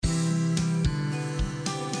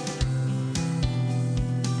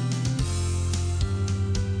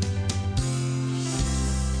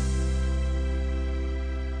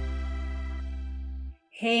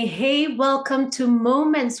Hey, welcome to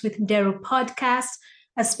Moments with Nderru podcast,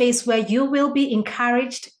 a space where you will be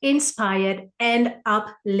encouraged, inspired, and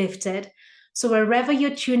uplifted. So, wherever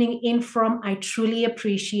you're tuning in from, I truly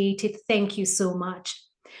appreciate it. Thank you so much.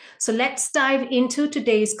 So, let's dive into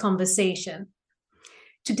today's conversation.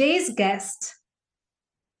 Today's guest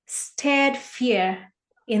stared fear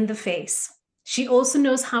in the face. She also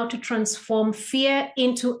knows how to transform fear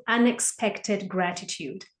into unexpected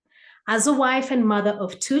gratitude. As a wife and mother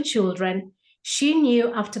of two children, she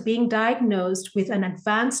knew after being diagnosed with an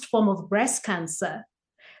advanced form of breast cancer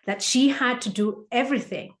that she had to do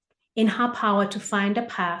everything in her power to find a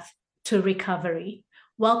path to recovery.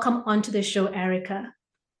 Welcome onto the show, Erika.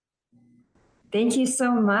 Thank you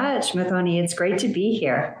so much, Mathoni. It's great to be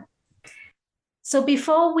here. So,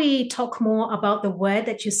 before we talk more about the word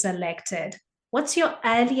that you selected, what's your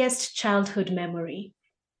earliest childhood memory?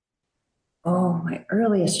 Oh, my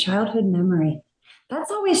earliest childhood memory. That's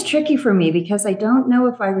always tricky for me because I don't know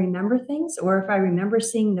if I remember things or if I remember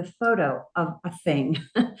seeing the photo of a thing.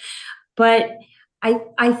 But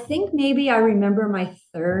I think maybe I remember my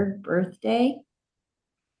third birthday.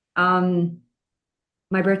 Um,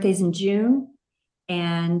 my birthday's in June,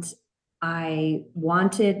 and my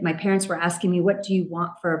parents were asking me, what do you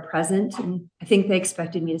want for a present? And I think they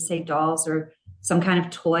expected me to say dolls or some kind of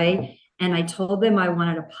toy. And I told them I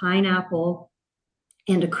wanted a pineapple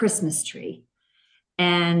and a Christmas tree.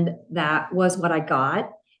 And that was what I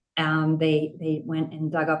got. They went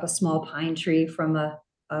and dug up a small pine tree from a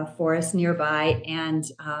forest nearby and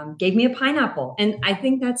gave me a pineapple. And I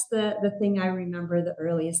think that's the thing I remember the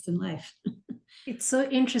earliest in life. It's so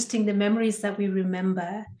interesting the memories that we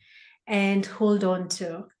remember and hold on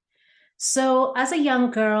to. So, as a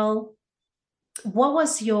young girl, what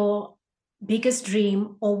was your biggest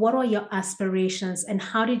dream or what are your aspirations and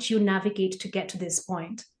how did you navigate to get to this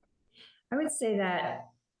point? I would say that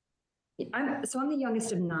I'm the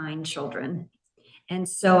youngest of nine children. And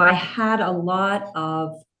so I had a lot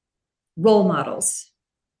of role models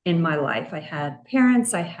in my life. I had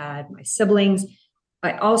parents, I had my siblings.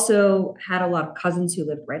 I also had a lot of cousins who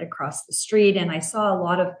lived right across the street. And I saw a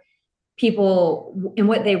lot of people in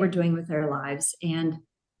what they were doing with their lives. And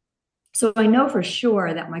so I know for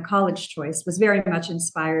sure that my college choice was very much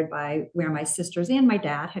inspired by where my sisters and my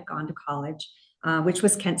dad had gone to college, which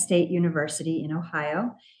was Kent State University in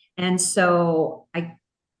Ohio. And so I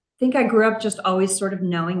think I grew up just always sort of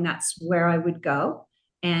knowing that's where I would go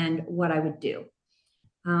and what I would do.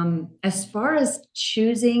 As far as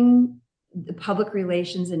choosing the public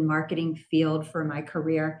relations and marketing field for my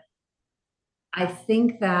career, I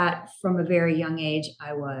think that from a very young age,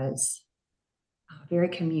 I was very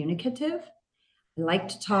communicative. I like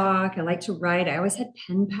to talk. I like to write. I always had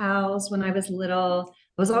pen pals when I was little.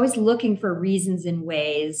 I was always looking for reasons and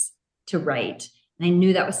ways to write. And I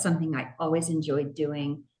knew that was something I always enjoyed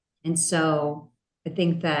doing. And so I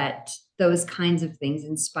think that those kinds of things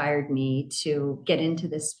inspired me to get into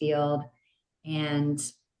this field. And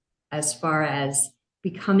as far as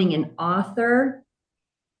becoming an author,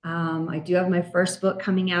 I do have my first book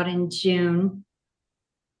coming out in June.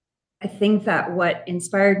 I think that what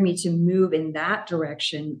inspired me to move in that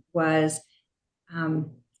direction was,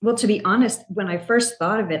 well, to be honest, when I first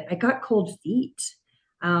thought of it, I got cold feet.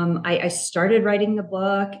 I started writing the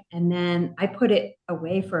book and then I put it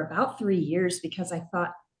away for about 3 years because I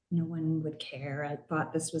thought no one would care. I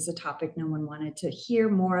thought this was a topic no one wanted to hear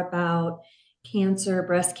more about. Cancer,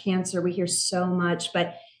 breast cancer, we hear so much.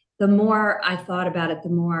 But the more I thought about it, the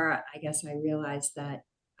more I guess I realized that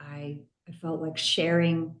I felt like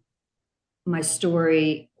sharing my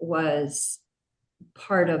story was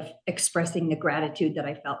part of expressing the gratitude that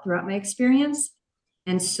I felt throughout my experience.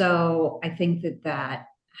 And so I think that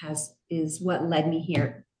has is what led me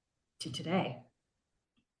here to today.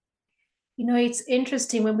 You know, it's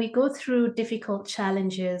interesting when we go through difficult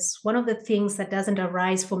challenges, one of the things that doesn't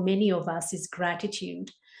arise for many of us is gratitude.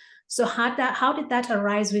 So how did that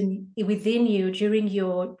arise within you during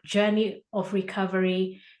your journey of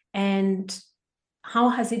recovery and how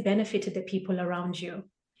has it benefited the people around you?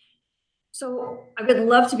 So I would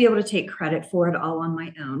love to be able to take credit for it all on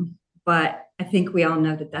my own, but I think we all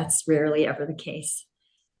know that that's rarely ever the case.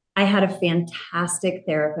 I had a fantastic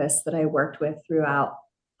therapist that I worked with throughout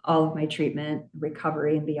all of my treatment,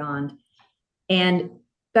 recovery, and beyond. And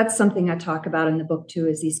that's something I talk about in the book too,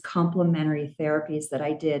 is these complementary therapies that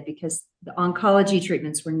I did because the oncology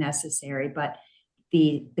treatments were necessary, but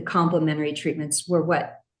the complementary treatments were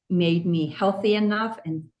what made me healthy enough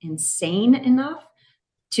and sane enough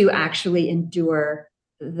to actually endure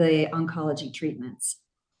the oncology treatments.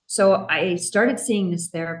 So I started seeing this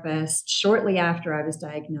therapist shortly after I was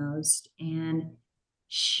diagnosed, and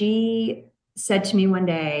she said to me one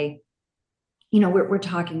day, we're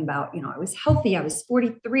talking about, I was healthy. I was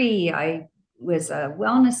 43. I was a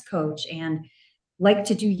wellness coach and liked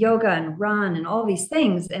to do yoga and run and all these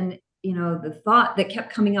things. And, the thought that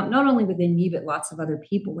kept coming up, not only within me, but lots of other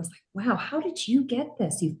people was like, wow, how did you get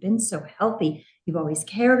this? You've been so healthy. You've always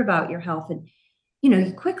cared about your health. And,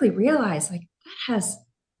 you quickly realize like that has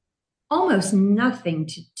almost nothing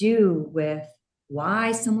to do with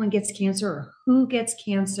why someone gets cancer or who gets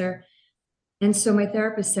cancer. And so my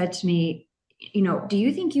therapist said to me, do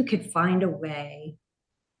you think you could find a way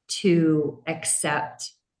to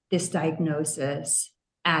accept this diagnosis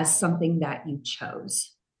as something that you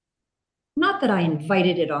chose? Not that I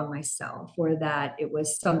invited it on myself or that it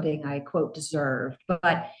was something I, quote, deserved,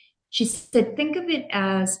 but she said, think of it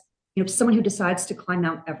as, someone who decides to climb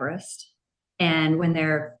Mount Everest. And when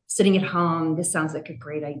they're sitting at home, this sounds like a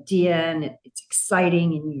great idea and it's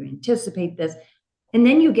exciting and you anticipate this. And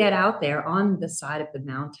then you get out there on the side of the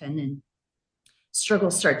mountain and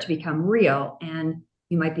struggles start to become real. And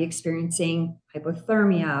you might be experiencing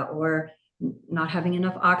hypothermia or not having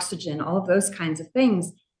enough oxygen, all of those kinds of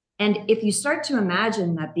things. And if you start to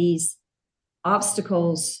imagine that these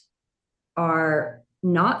obstacles are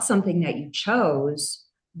not something that you chose,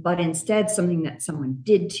 but instead something that someone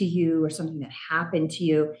did to you or something that happened to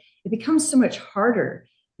you, it becomes so much harder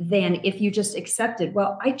than if you just accepted,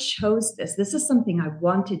 well, I chose this. This is something I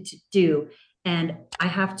wanted to do, and I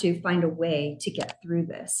have to find a way to get through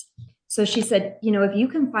this. So she said, if you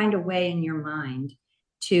can find a way in your mind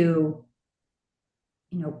to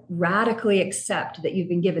radically accept that you've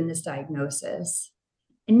been given this diagnosis,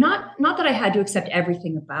 and not that I had to accept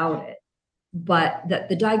everything about it, but that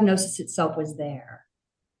the diagnosis itself was there.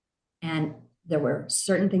 And there were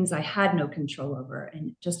certain things I had no control over,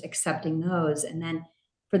 and just accepting those. And then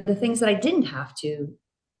for the things that I didn't have to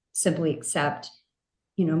simply accept,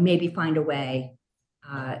 maybe find a way,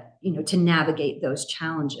 to navigate those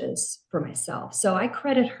challenges for myself. So I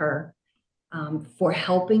credit her for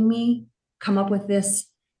helping me come up with this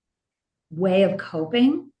way of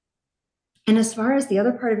coping. And as far as the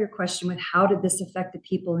other part of your question with how did this affect the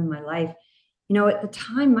people in my life, at the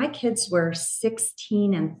time my kids were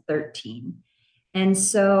 16 and 13. And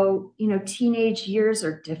so, teenage years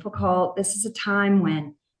are difficult. This is a time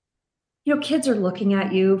when, kids are looking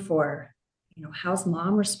at you for, how's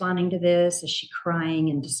mom responding to this? Is she crying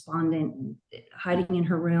and despondent and hiding in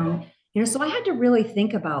her room? So I had to really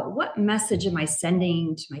think about what message am I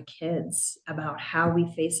sending to my kids about how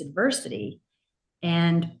we face adversity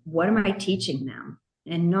and what am I teaching them?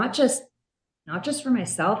 And not just for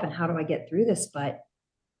myself and how do I get through this, but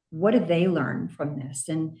what do they learn from this?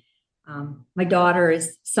 And my daughter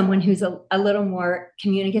is someone who's a little more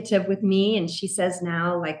communicative with me. And she says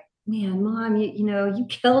now, like, man, mom, you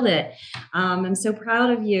killed it. I'm so proud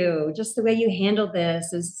of you. Just the way you handled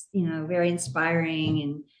this is, very inspiring.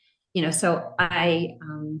 And, so I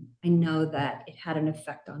know that it had an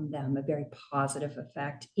effect on them, a very positive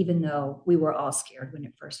effect, even though we were all scared when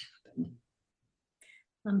it first happened.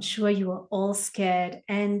 I'm sure you were all scared.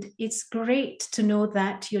 And it's great to know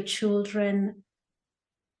that your children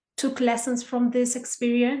took lessons from this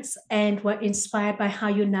experience and were inspired by how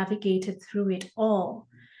you navigated through it all.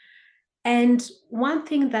 And one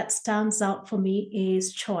thing that stands out for me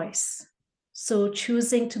is choice. So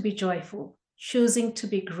choosing to be joyful, choosing to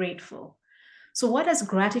be grateful. So what does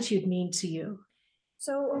gratitude mean to you?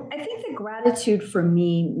 So I think that gratitude for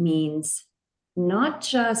me means not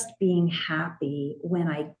just being happy when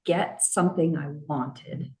I get something I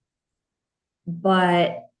wanted,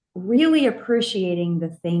 but really appreciating the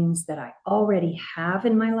things that I already have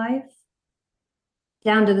in my life,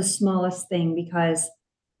 down to the smallest thing, because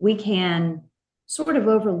we can sort of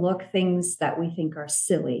overlook things that we think are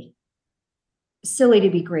silly to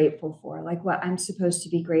be grateful for. Like what I'm supposed to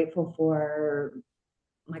be grateful for,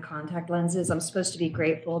 my contact lenses. I'm supposed to be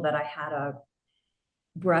grateful that I had a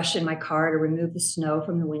brush in my car to remove the snow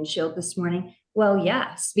from the windshield this morning. Well,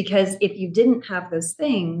 yes, because if you didn't have those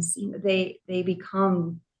things, they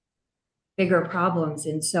become bigger problems.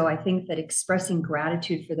 And so I think that expressing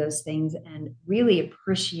gratitude for those things and really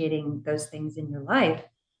appreciating those things in your life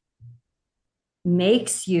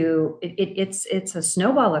makes you, it's a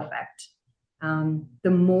snowball effect.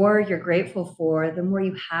 The more you're grateful for, the more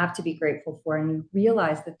you have to be grateful for, and you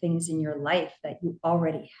realize the things in your life that you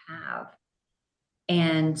already have.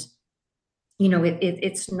 And,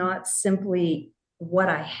 it's not simply what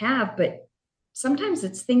I have, but sometimes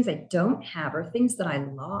it's things I don't have or things that I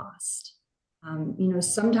lost.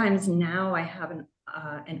 Sometimes now I have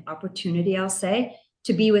an opportunity, I'll say,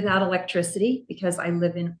 to be without electricity because I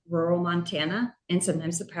live in rural Montana and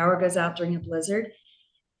sometimes the power goes out during a blizzard.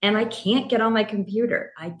 and I can't get on my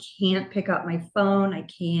computer. I can't pick up my phone. I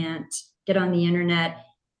can't get on the internet,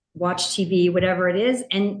 watch TV, whatever it is.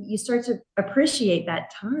 And you start to appreciate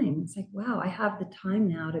that time. It's like, wow, I have the time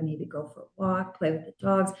now to maybe go for a walk, play with the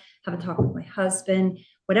dogs, have a talk with my husband,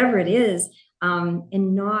 whatever it is,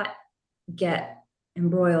 and not get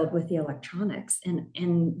embroiled with the electronics.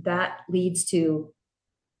 And that leads to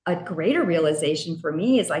a greater realization for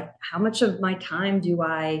me is like, how much of my time do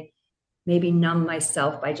I maybe numb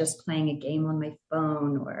myself by just playing a game on my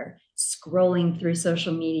phone or scrolling through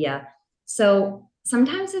social media? So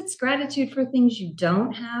sometimes it's gratitude for things you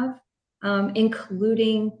don't have,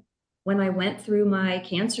 including when I went through my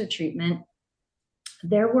cancer treatment,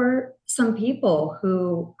 there were some people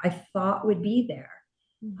who I thought would be there,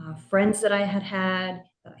 friends that I had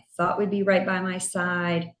that I thought would be right by my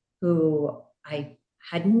side, who I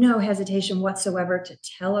had no hesitation whatsoever to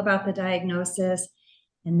tell about the diagnosis,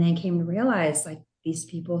 and then came to realize like these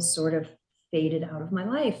people sort of faded out of my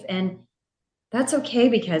life. And that's okay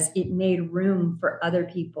because it made room for other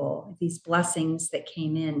people, these blessings that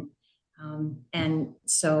came in. And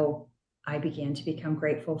so I began to become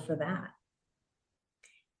grateful for that.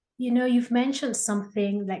 You know, you've mentioned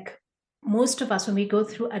something like most of us, when we go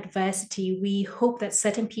through adversity, we hope that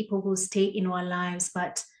certain people will stay in our lives,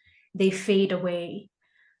 but they fade away.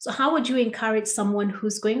 So, how would you encourage someone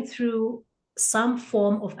who's going through some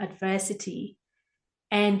form of adversity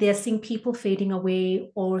and they're seeing people fading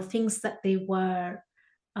away or things that they were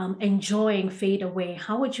enjoying fade away?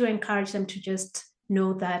 How would you encourage them to just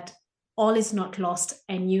know that all is not lost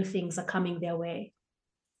and new things are coming their way?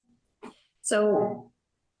 So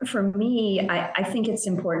for me, I think it's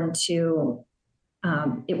important to,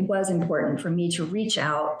 it was important for me to reach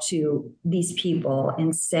out to these people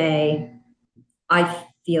and say, I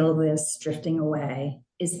feel this drifting away.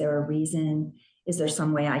 Is there a reason? Is there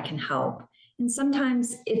some way I can help? And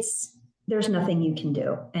sometimes there's nothing you can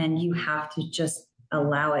do and you have to just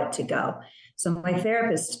allow it to go. So my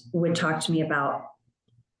therapist would talk to me about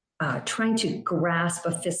trying to grasp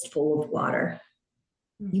a fistful of water.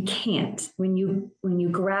 You can't. When you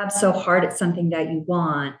grab so hard at something that you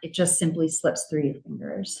want, it just simply slips through your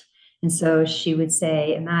fingers. And so she would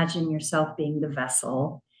say, imagine yourself being the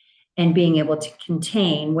vessel and being able to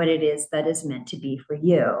contain what it is that is meant to be for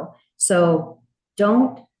you. So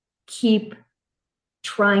don't keep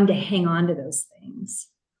trying to hang on to those things.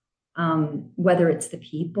 Whether it's the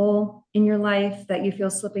people in your life that you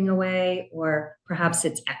feel slipping away, or perhaps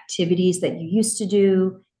it's activities that you used to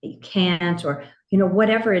do that you can't, or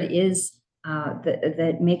whatever it is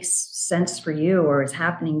that makes sense for you or is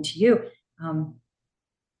happening to you.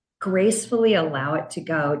 Gracefully allow it to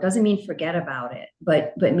go. It doesn't mean forget about it,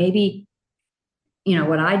 but maybe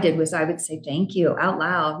what I did was I would say thank you out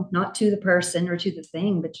loud, not to the person or to the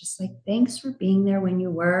thing, but just like, thanks for being there when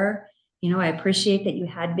you were. I appreciate that you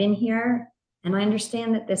had been here. And I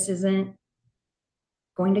understand that this isn't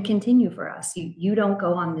going to continue for us. You don't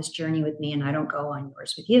go on this journey with me and I don't go on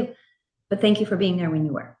yours with you. But thank you for being there when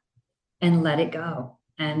you were, and let it go.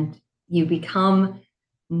 And you become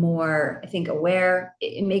more, I think, aware.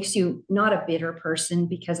 It makes you not a bitter person,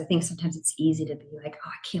 because I think sometimes it's easy to be like, oh,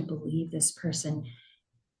 I can't believe this person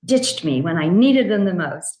ditched me when I needed them the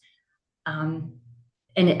most.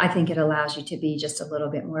 And I think it allows you to be just a little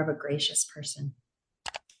bit more of a gracious person.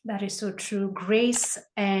 That is so true. Grace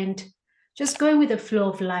and just going with the flow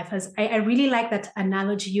of life. As I really like that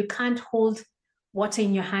analogy. You can't hold water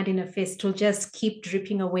in your hand in a fist. It will just keep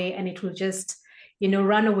dripping away and it will just,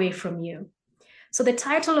 run away from you. So the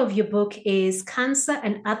title of your book is Cancer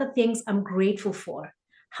and Other Things I'm Grateful For: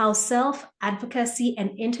 How Self-Advocacy and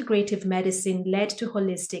Integrative Medicine Led to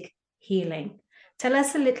Holistic Healing. Tell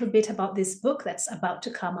us a little bit about this book that's about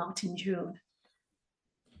to come out in June.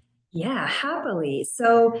 Yeah, happily.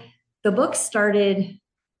 So the book started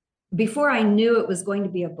before I knew it was going to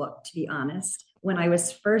be a book, to be honest. When I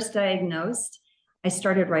was first diagnosed, I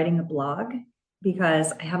started writing a blog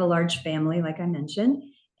because I have a large family, like I mentioned,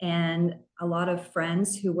 and a lot of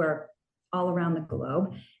friends who were all around the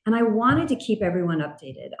globe. And I wanted to keep everyone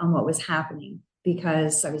updated on what was happening,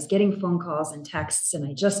 because I was getting phone calls and texts and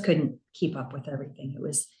I just couldn't keep up with everything.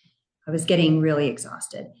 I was getting really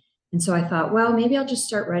exhausted. And so I thought, well, maybe I'll just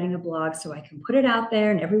start writing a blog so I can put it out there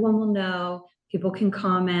and everyone will know, people can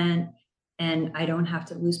comment, and I don't have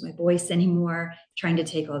to lose my voice anymore trying to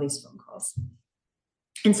take all these phone calls.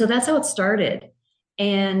 And so that's how it started.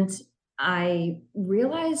 And I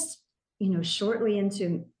realized, shortly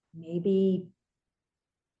into, maybe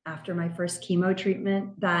after my first chemo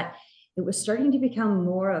treatment, that it was starting to become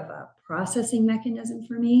more of a processing mechanism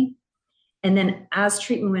for me. And then as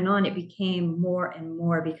treatment went on, it became more and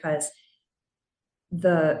more, because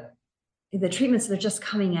the treatments, they're just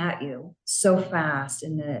coming at you so fast,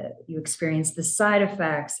 and you experience the side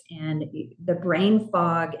effects and the brain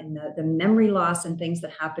fog and the memory loss and things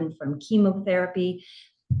that happen from chemotherapy.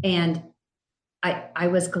 And I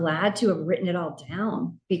was glad to have written it all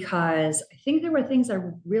down, because I think there were things I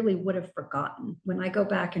really would have forgotten. When I go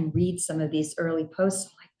back and read some of these early posts,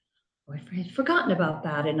 I'm like, oh, I had forgotten about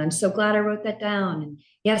that. And I'm so glad I wrote that down. And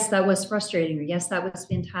yes, that was frustrating, or yes, that was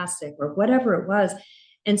fantastic, or whatever it was.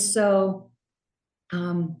 And so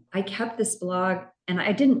I kept this blog, and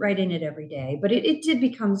I didn't write in it every day, but it did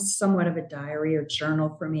become somewhat of a diary or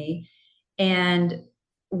journal for me. And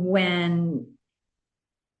when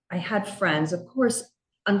I had friends, of course,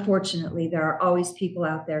 unfortunately, there are always people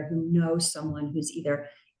out there who know someone who's either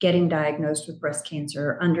getting diagnosed with breast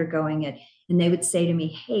cancer or undergoing it. And they would say to me,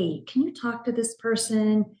 hey, can you talk to this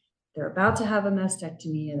person? They're about to have a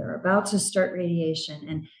mastectomy, and they're about to start radiation.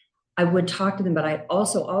 And I would talk to them, but I'd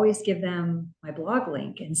also always give them my blog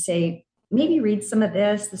link and say, maybe read some of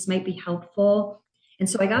this. This might be helpful. And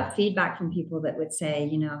so I got feedback from people that would say,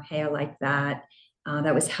 hey, I like that.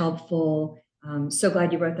 That was helpful. So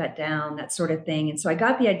glad you wrote that down, that sort of thing. And so I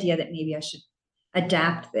got the idea that maybe I should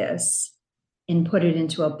adapt this and put it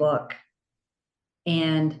into a book.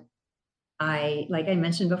 And like I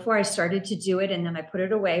mentioned before, I started to do it, and then I put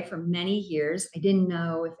it away for many years. I didn't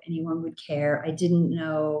know if anyone would care. I didn't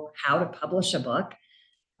know how to publish a book.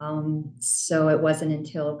 So it wasn't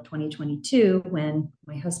until 2022 when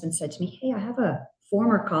my husband said to me, hey, I have a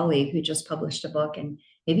former colleague who just published a book, and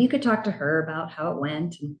maybe you could talk to her about how it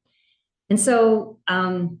went. And so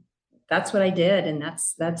that's what I did. And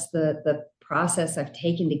that's the process I've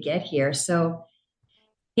taken to get here. So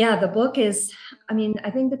yeah, the book is, I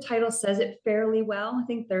think the title says it fairly well. I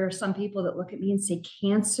think there are some people that look at me and say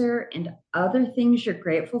cancer and other things you're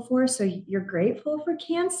grateful for. So you're grateful for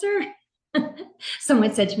cancer?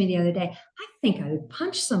 Someone said to me the other day, I think I would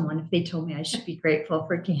punch someone if they told me I should be grateful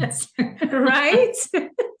for cancer. Right?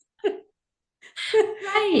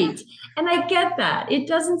 Right. And I get that. It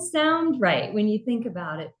doesn't sound right when you think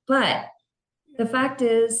about it. But the fact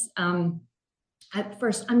is, at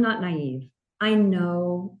first, I'm not naive. I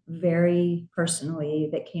know very personally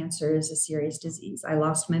that cancer is a serious disease. I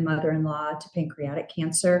lost my mother-in-law to pancreatic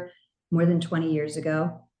cancer more than 20 years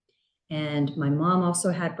ago. And my mom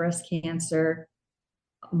also had breast cancer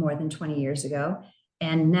more than 20 years ago.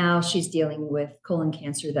 And now she's dealing with colon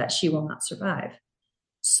cancer that she will not survive.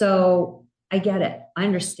 So I get it. I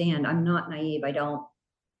understand. I'm not naive. I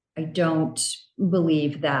don't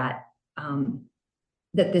believe that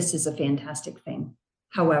that this is a fantastic thing.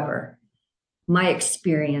 However, my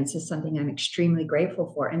experience is something I'm extremely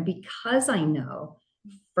grateful for. And because I know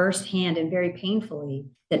firsthand and very painfully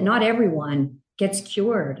that not everyone gets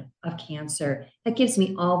cured of cancer, that gives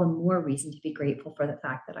me all the more reason to be grateful for the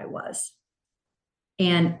fact that I was.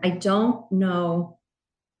 And I don't know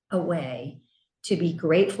a way to be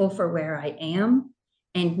grateful for where I am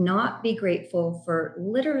and not be grateful for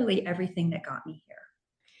literally everything that got me here.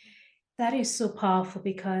 That is so powerful,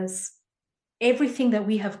 because everything that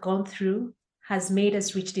we have gone through has made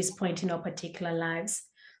us reach this point in our particular lives.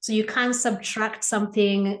 So you can't subtract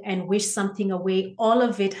something and wish something away. All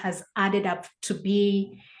of it has added up to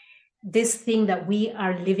be this thing that we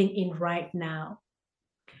are living in right now.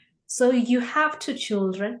 So you have two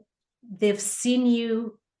children. They've seen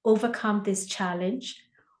you overcome this challenge.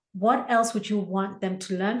 What else would you want them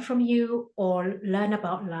to learn from you or learn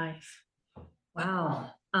about life?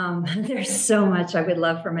 Wow. There's so much I would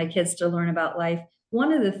love for my kids to learn about life.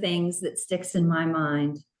 One of the things that sticks in my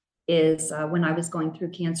mind is when I was going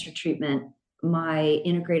through cancer treatment, my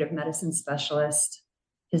integrative medicine specialist,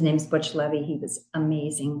 his name's Butch Levy, he was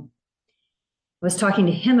amazing. I was talking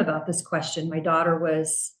to him about this question. My daughter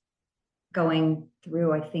was going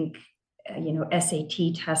through, I think,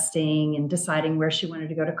 SAT testing and deciding where she wanted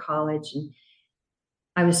to go to college. And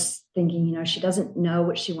I was thinking, she doesn't know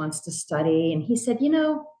what she wants to study. And he said,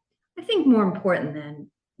 I think more important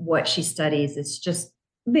than what she studies is just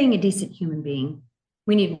being a decent human being.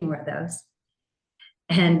 We need more of those.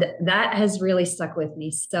 And that has really stuck with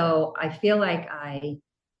me. So I feel like I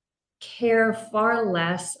care far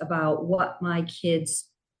less about what my kids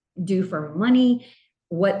do for money,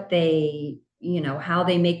 what they, how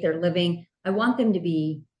they make their living. I want them to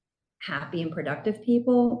be happy and productive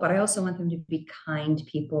people, but I also want them to be kind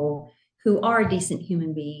people who are decent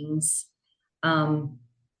human beings,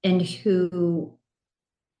 and who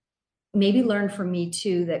maybe learn from me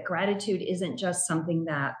too, that gratitude isn't just something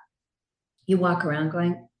that you walk around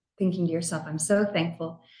thinking to yourself, I'm so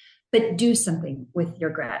thankful, but do something with your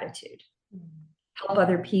gratitude. Help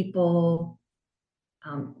other people,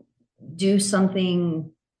 do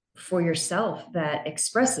something for yourself that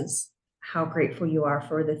expresses how grateful you are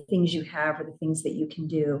for the things you have or the things that you can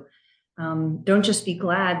do. Don't just be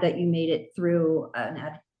glad that you made it through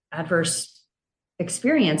an adverse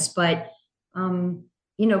experience, but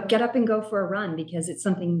get up and go for a run because it's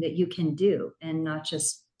something that you can do and not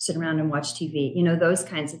just sit around and watch TV, those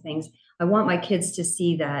kinds of things. I want my kids to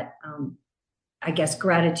see that, I guess,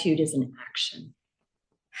 gratitude is an action.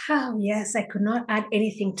 Oh, yes, I could not add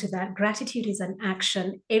anything to that. Gratitude is an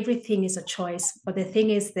action. Everything is a choice. But the thing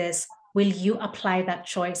is this, will you apply that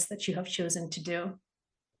choice that you have chosen to do?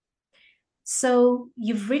 So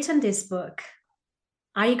you've written this book.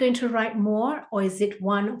 Are you going to write more, or is it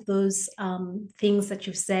one of those things that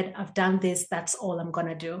you've said, I've done this, that's all I'm going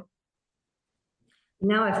to do?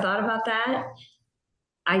 Now I've thought about that.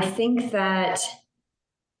 I think that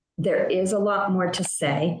there is a lot more to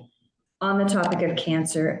say on the topic of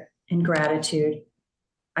cancer and gratitude.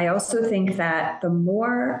 I also think that the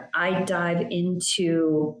more I dive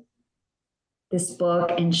into this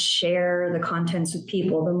book and share the contents with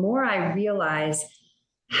people, the more I realize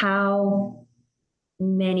how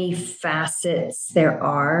many facets there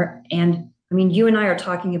are. And I mean, you and I are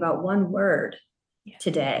talking about one word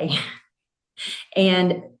today.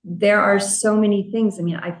 And there are so many things. I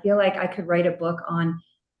mean, I feel like I could write a book on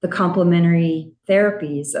the complementary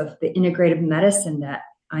therapies of the integrative medicine that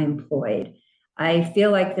I employed. I feel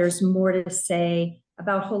like there's more to say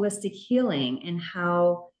about holistic healing and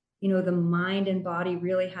how, the mind and body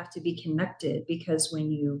really have to be connected, because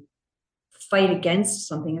when you fight against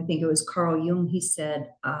something, I think it was Carl Jung, who said,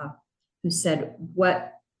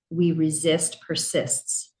 what we resist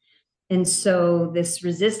persists. And so this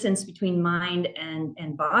resistance between mind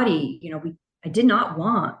and body, I did not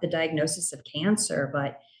want the diagnosis of cancer,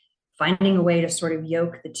 but finding a way to sort of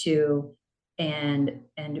yoke the two and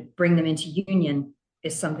bring them into union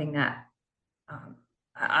is something that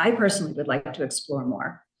I personally would like to explore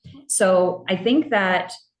more. So I think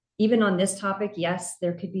that even on this topic, yes,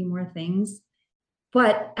 there could be more things.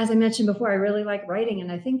 But as I mentioned before, I really like writing,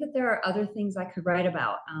 and I think that there are other things I could write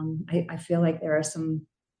about. I feel like there are some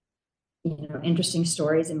interesting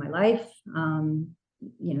stories in my life,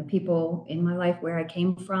 people in my life where I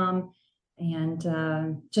came from,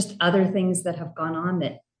 and just other things that have gone on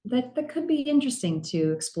that could be interesting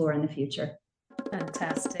to explore in the future.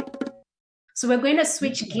 Fantastic. So we're going to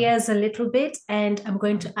switch gears a little bit, and I'm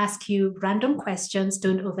going to ask you random questions.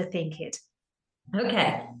 Don't overthink it.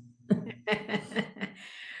 Okay.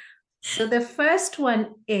 So the first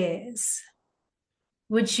one is,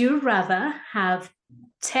 would you rather have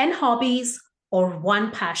 10 hobbies or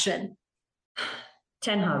one passion?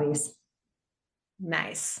 10 hobbies.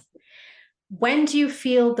 Nice. When do you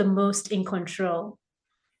feel the most in control?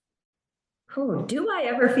 Oh, do I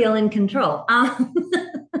ever feel in control?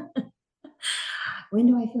 When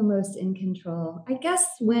do I feel most in control? I guess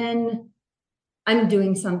when I'm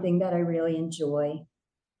doing something that I really enjoy.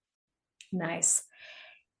 Nice.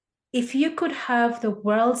 If you could have the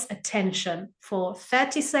world's attention for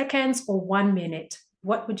 30 seconds or 1 minute,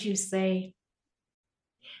 what would you say?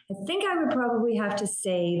 I think I would probably have to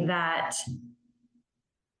say that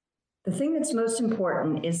the thing that's most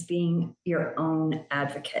important is being your own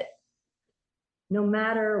advocate, no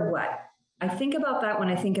matter what. I think about that when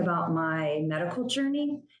I think about my medical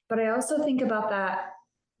journey, but I also think about that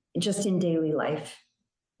just in daily life.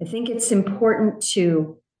 I think it's important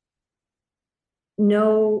to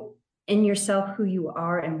know in yourself who you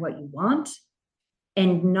are and what you want,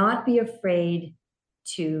 and not be afraid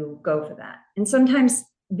to go for that. And sometimes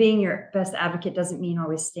being your best advocate doesn't mean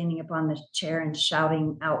always standing up on the chair and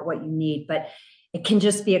shouting out what you need, but it can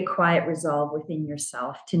just be a quiet resolve within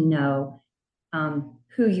yourself to know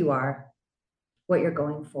who you are, what you're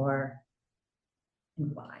going for,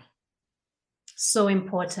 and why. So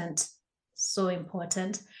important. So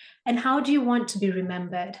important. And how do you want to be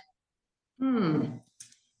remembered?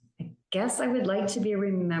 I guess I would like to be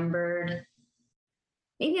remembered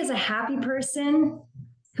maybe as a happy person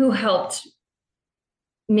who helped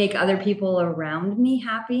make other people around me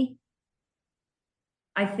happy.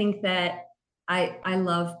 I think that I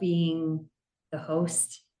love being the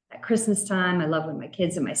host at Christmas time. I love when my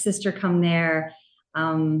kids and my sister come there.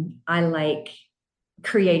 I like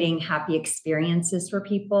creating happy experiences for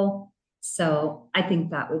people. So I think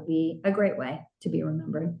that would be a great way to be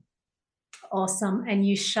remembered. Awesome. And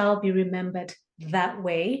you shall be remembered that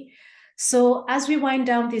way. So as we wind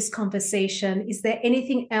down this conversation, is there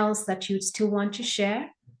anything else that you'd still want to share?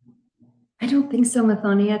 I don't think so,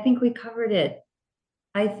 Mathoni. I think we covered it.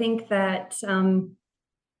 I think that,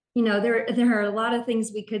 there are a lot of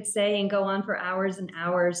things we could say and go on for hours and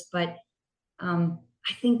hours, but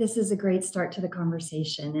I think this is a great start to the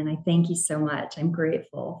conversation, and I thank you so much. I'm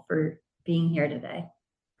grateful for being here today.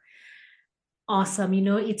 Awesome.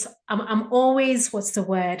 I'm always, what's the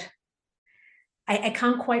word? I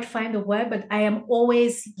can't quite find the word, but I am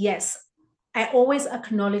always, yes, I always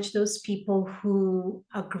acknowledge those people who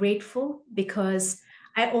are grateful, because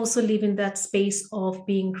I also live in that space of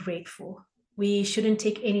being grateful. We shouldn't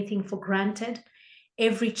take anything for granted.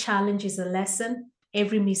 Every challenge is a lesson.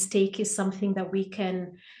 Every mistake is something that we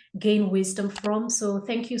can gain wisdom from. So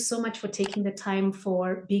thank you so much for taking the time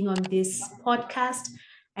for being on this podcast.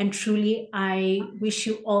 And truly, I wish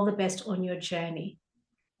you all the best on your journey.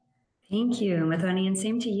 Thank you, Mathoni, and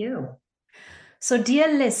same to you. So, dear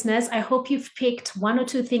listeners, I hope you've picked one or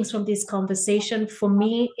two things from this conversation. For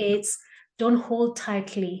me, it's don't hold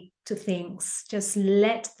tightly to things. Just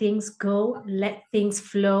let things go, let things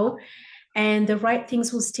flow, and the right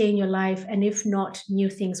things will stay in your life. And if not, new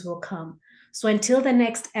things will come. So, until the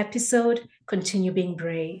next episode, continue being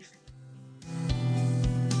brave.